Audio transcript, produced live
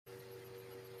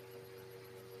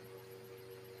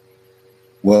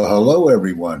Well, hello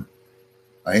everyone.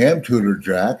 I am Tutor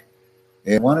Jack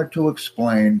and wanted to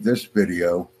explain this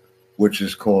video, which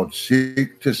is called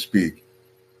Seek to Speak.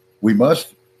 We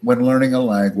must, when learning a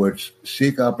language,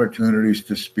 seek opportunities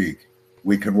to speak.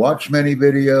 We can watch many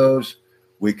videos,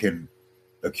 we can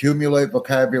accumulate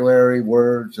vocabulary,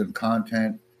 words, and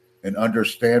content, and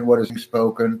understand what is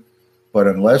spoken, but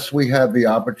unless we have the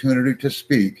opportunity to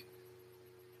speak,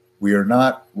 we are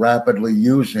not rapidly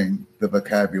using the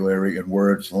vocabulary and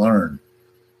words learned.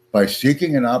 By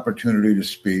seeking an opportunity to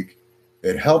speak,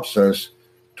 it helps us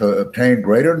to obtain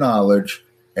greater knowledge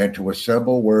and to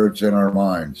assemble words in our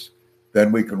minds.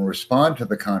 Then we can respond to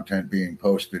the content being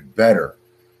posted better.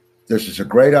 This is a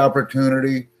great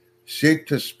opportunity. Seek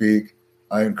to speak.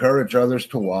 I encourage others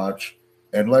to watch,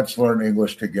 and let's learn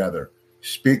English together.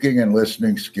 Speaking and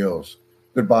listening skills.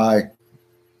 Goodbye.